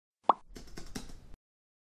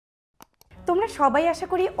তোমরা সবাই আশা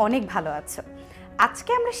করি অনেক ভালো আছো।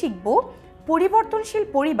 আজকে আমরা শিখব পরিবর্তনশীল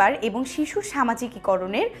পরিবার এবং শিশু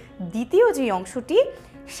সামাজিকীকরণের দ্বিতীয় যে অংশটি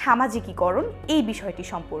সামাজিকীকরণ, এই বিষয়টি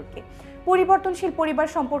সম্পর্কে। পরিবর্তনশীল পরিবার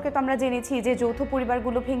সম্পর্কে তো আমরা জেনেছি যে যৌথ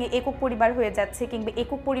পরিবারগুলো ভেঙে একক পরিবার হয়ে যাচ্ছে, কিংবা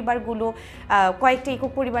একক পরিবারগুলো কয়েকটা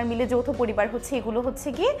একক পরিবার মিলে যৌথ পরিবার হচ্ছে, এগুলো হচ্ছে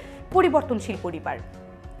গিয়ে পরিবর্তনশীল পরিবার।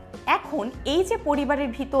 এখন এই যে পরিবারের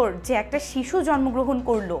ভিতর যে একটা শিশু জন্মগ্রহণ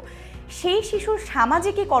করলো, সেই শিশুর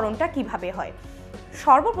সামাজিকীকরণটা কিভাবে হয়।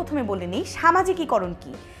 সর্বপ্রথমে বলে নিই সামাজিকীকরণ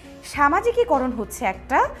কি। সামাজিকীকরণ হচ্ছে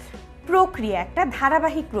একটা প্রক্রিয়া, একটা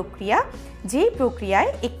ধারাবাহিক প্রক্রিয়া, যেই প্রক্রিয়ায়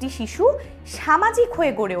একটি শিশু সামাজিক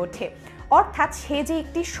হয়ে গড়ে ওঠে। অর্থাৎ সে যে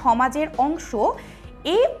একটি সমাজের অংশ,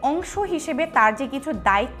 এই অংশ হিসেবে তার যে কিছু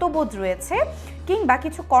দায়িত্ববোধ রয়েছে কিংবা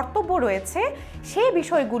কিছু কর্তব্য রয়েছে, সেই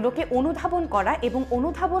বিষয়গুলোকে অনুধাবন করা এবং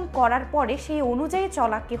অনুধাবন করার পরে সেই অনুযায়ী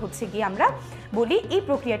চলাকে হচ্ছে গিয়ে আমরা বলি এই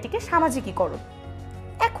প্রক্রিয়াটিকে সামাজিকীকরণ।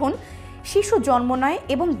 এখন শিশু জন্ম নেয়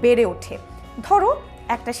এবং বেড়ে ওঠে। ধরো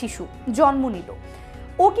একটা শিশু জন্ম নিল,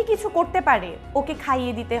 ও কি কিছু করতে পারে? ওকে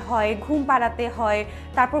খাইয়ে দিতে হয়, ঘুম পাড়াতে হয়,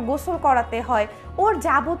 তারপর গোসল করাতে হয়, ওর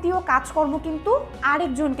যাবতীয় কাজকর্ম কিন্তু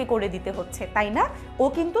আরেকজনকে করে দিতে হচ্ছে, তাই না? ও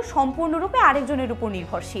কিন্তু সম্পূর্ণরূপে আরেকজনের উপর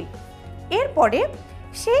নির্ভরশীল। এরপরে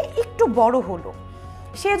সে একটু বড় হলো,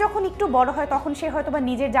 সে যখন একটু বড় হয় তখন সে হয়তোবা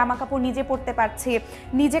নিজের জামা কাপড় নিজে পরতে পারছে,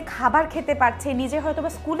 নিজে খাবার খেতে পারছে, নিজে হয়তোবা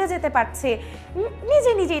স্কুলে যেতে পারছে,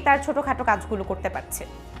 নিজেই তার ছোটোখাটো কাজগুলো করতে পারছে।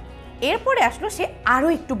 এরপরে আসলো সে আরও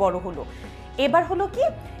একটু বড় হলো, এবার হলো কি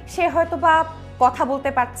সে হয়তোবা কথা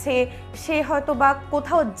বলতে পারছে, সে হয়তোবা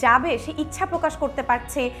কোথাও যাবে সে ইচ্ছা প্রকাশ করতে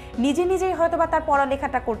পারছে, নিজেই হয়তোবা তার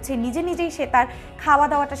পড়ালেখাটা করছে, নিজেই সে তার খাওয়া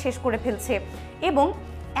দাওয়াটা শেষ করে ফেলছে। এবং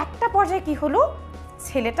একটা পর্যায়ে কি হলো,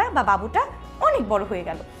 ছেলেটা বা বাবুটা অনেক বড় হয়ে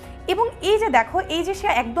গেল। এবং এই যে দেখো, এই যে সে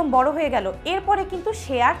একদম বড় হয়ে গেল, এরপরে কিন্তু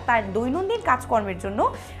সে আর তার দৈনন্দিন কাজকর্মের জন্য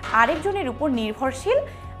আরেকজনের উপর নির্ভরশীল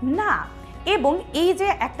না। এবং এই যে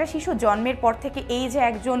একটা শিশু জন্মের পর থেকে এই যে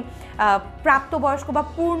একজন প্রাপ্তবয়স্ক বা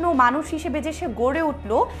পূর্ণ মানুষ হিসেবে যে সে গড়ে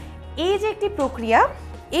উঠলো, এই যে একটি প্রক্রিয়া,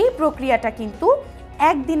 এই প্রক্রিয়াটা কিন্তু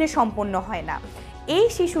একদিনে সম্পন্ন হয় না। এই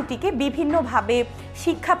শিশুটিকে বিভিন্নভাবে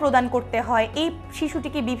শিক্ষা প্রদান করতে হয়, এই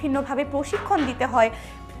শিশুটিকে বিভিন্নভাবে প্রশিক্ষণ দিতে হয়,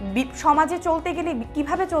 সমাজে চলতে গেলে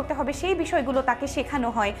কিভাবে চলতে হবে সেই বিষয়গুলো তাকে শেখানো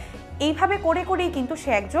হয়। এইভাবে করেই কিন্তু সে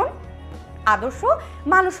একজন আদর্শ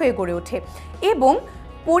মানুষ হয়ে গড়ে ওঠে। এবং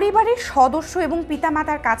পরিবারের সদস্য এবং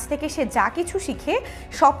পিতামাতার কাছ থেকে সে যা কিছু শিখে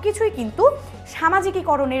সব কিছুই কিন্তু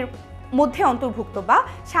সামাজিকীকরণের মধ্যে অন্তর্ভুক্ত বা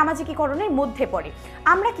সামাজিকীকরণের মধ্যে পড়ে।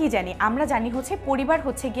 আমরা কি জানি? আমরা জানি হচ্ছে পরিবার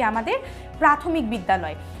হচ্ছে গিয়ে আমাদের প্রাথমিক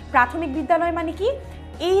বিদ্যালয়। প্রাথমিক বিদ্যালয় মানে কি?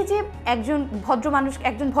 এই যে একজন ভদ্র মানুষ,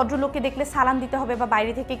 একজন ভদ্রলোককে দেখলে সালাম দিতে হবে, বা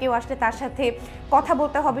বাইরে থেকে কেউ আসলে তার সাথে কথা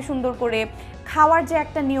বলতে হবে সুন্দর করে, খাওয়ার যে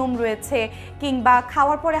একটা নিয়ম রয়েছে, কিংবা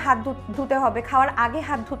খাওয়ার পরে হাত ধুতে হবে, খাওয়ার আগে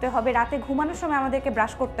হাত ধুতে হবে, রাতে ঘুমানোর সময় আমাদেরকে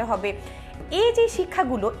ব্রাশ করতে হবে। এই যে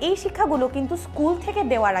শিক্ষাগুলো, এই শিক্ষাগুলো কিন্তু স্কুল থেকে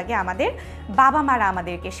দেওয়ার আগে আমাদের বাবা মারা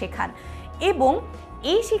আমাদেরকে শেখান। এবং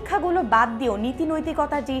এই শিক্ষাগুলো বাদ দিয়েও নীতি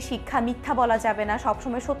নৈতিকতার যে শিক্ষা, মিথ্যা বলা যাবে না,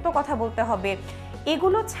 সবসময় সত্য কথা বলতে হবে,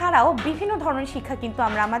 এগুলো ছাড়াও বিভিন্ন ধরনের শিক্ষা কিন্তু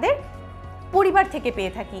আমরা আমাদের পরিবার থেকে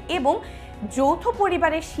পেয়ে থাকি। এবং যৌথ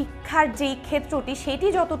পরিবারের শিক্ষার যেই ক্ষেত্রটি, সেটি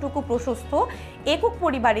যতটুকু প্রশস্ত, একক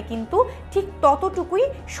পরিবারে কিন্তু ঠিক ততটুকুই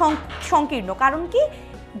সংকীর্ণ। কারণ কি,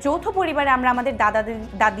 যৌথ পরিবারে আমরা আমাদের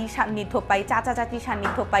দাদির সান্নিধ্য পাই, চাচা চাচির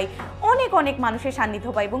সান্নিধ্য পাই, অনেক মানুষের সান্নিধ্য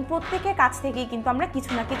পাই, এবং প্রত্যেকের কাছ থেকেই কিন্তু আমরা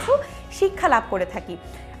কিছু না কিছু শিক্ষা লাভ করে থাকি।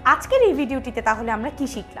 আজকের এই ভিডিওটিতে তাহলে আমরা কি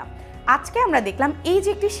শিখলাম? আজকে আমরা দেখলাম এই যে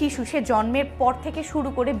একটি শিশু, সে জন্মের পর থেকে শুরু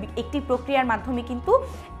করে একটি প্রক্রিয়ার মাধ্যমে কিন্তু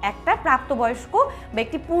একটা প্রাপ্তবয়স্ক বা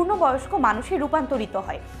একটি পূর্ণবয়স্ক মানুষে রূপান্তরিত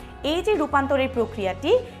হয়। এই যে রূপান্তরের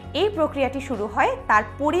প্রক্রিয়াটি, এই প্রক্রিয়াটি শুরু হয় তার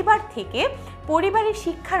পরিবার থেকে, পরিবারের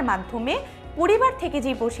শিক্ষার মাধ্যমে, পরিবার থেকে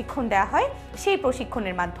যে প্রশিক্ষণ দেওয়া হয় সেই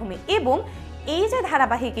প্রশিক্ষণের মাধ্যমে। এবং এই যে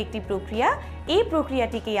ধারাবাহিক একটি প্রক্রিয়া, এই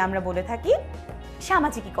প্রক্রিয়াটিকেই আমরা বলে থাকি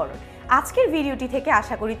সামাজিকীকরণ। আজকের ভিডিওটি থেকে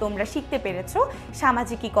আশা করি তোমরা শিখতে পেরেছো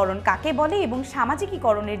সামাজিকীকরণ কাকে বলে এবং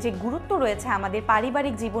সামাজিকীকরণের যে গুরুত্ব রয়েছে আমাদের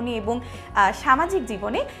পারিবারিক জীবনে এবং সামাজিক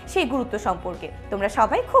জীবনে, সেই গুরুত্ব সম্পর্কে। তোমরা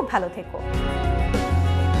সবাই খুব ভালো থেকো।